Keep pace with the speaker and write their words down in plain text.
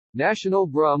National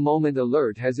Bruh Moment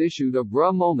Alert has issued a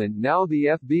bruh moment. Now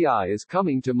the FBI is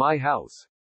coming to my house.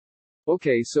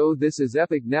 Okay, so this is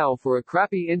epic. Now for a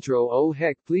crappy intro. Oh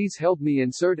heck, please help me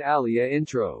insert Alia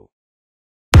intro.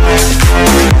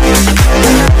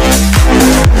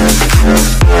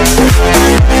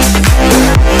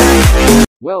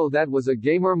 Well, that was a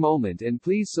gamer moment, and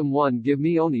please someone give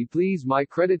me Oni please. My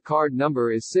credit card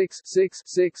number is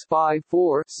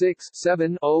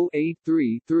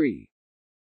 66654670833.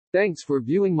 Thanks for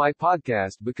viewing my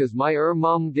podcast because my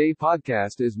mum gay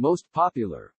podcast is most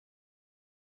popular.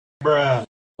 Bruh.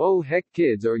 Oh heck,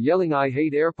 kids are yelling I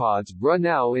hate AirPods bruh.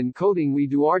 Now in coding we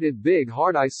duart it big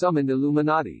hard. I summoned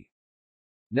Illuminati.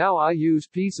 Now I use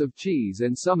piece of cheese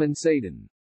and summon Satan.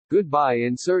 Goodbye.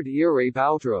 Insert ear rape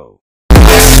outro.